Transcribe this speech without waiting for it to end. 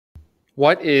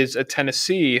What is a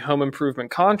Tennessee home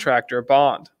improvement contractor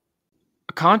bond?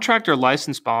 A contractor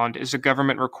license bond is a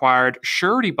government-required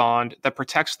surety bond that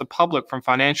protects the public from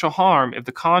financial harm if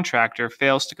the contractor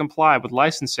fails to comply with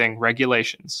licensing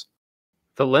regulations.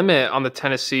 The limit on the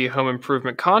Tennessee home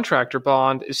improvement contractor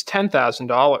bond is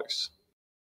 $10,000.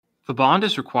 The bond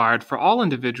is required for all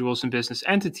individuals and business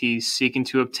entities seeking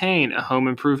to obtain a home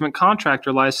improvement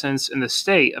contractor license in the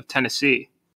state of Tennessee,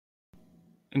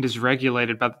 and is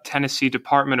regulated by the Tennessee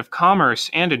Department of Commerce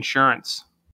and Insurance.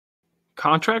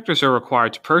 Contractors are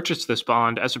required to purchase this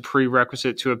bond as a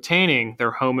prerequisite to obtaining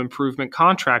their home improvement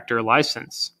contractor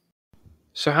license.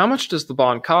 So how much does the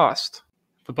bond cost?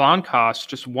 The bond costs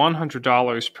just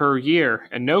 $100 per year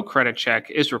and no credit check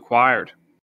is required.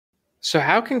 So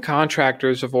how can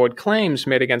contractors avoid claims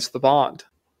made against the bond?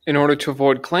 In order to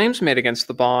avoid claims made against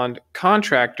the bond,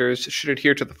 contractors should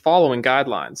adhere to the following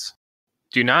guidelines.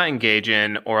 Do not engage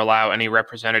in or allow any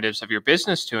representatives of your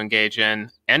business to engage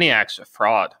in any acts of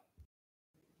fraud.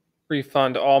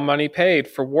 Refund all money paid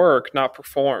for work not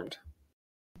performed.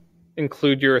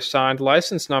 Include your assigned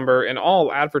license number in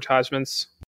all advertisements.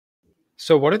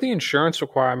 So what are the insurance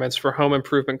requirements for home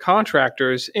improvement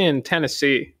contractors in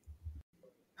Tennessee?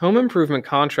 Home improvement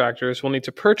contractors will need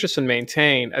to purchase and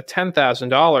maintain a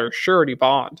 $10,000 surety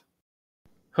bond.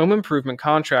 Home improvement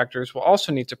contractors will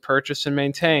also need to purchase and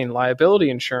maintain liability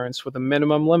insurance with a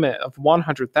minimum limit of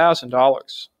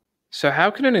 $100,000. So how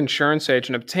can an insurance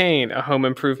agent obtain a home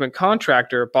improvement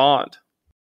contractor bond?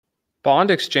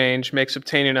 Bond exchange makes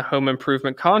obtaining a home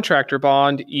improvement contractor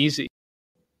bond easy.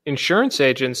 Insurance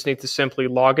agents need to simply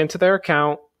log into their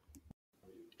account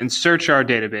and search our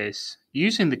database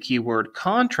using the keyword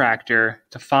contractor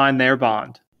to find their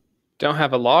bond. Don't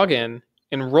have a login?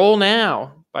 Enroll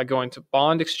now by going to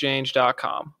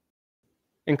bondexchange.com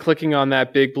and clicking on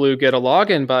that big blue Get a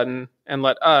Login button, and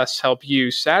let us help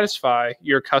you satisfy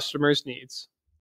your customers' needs.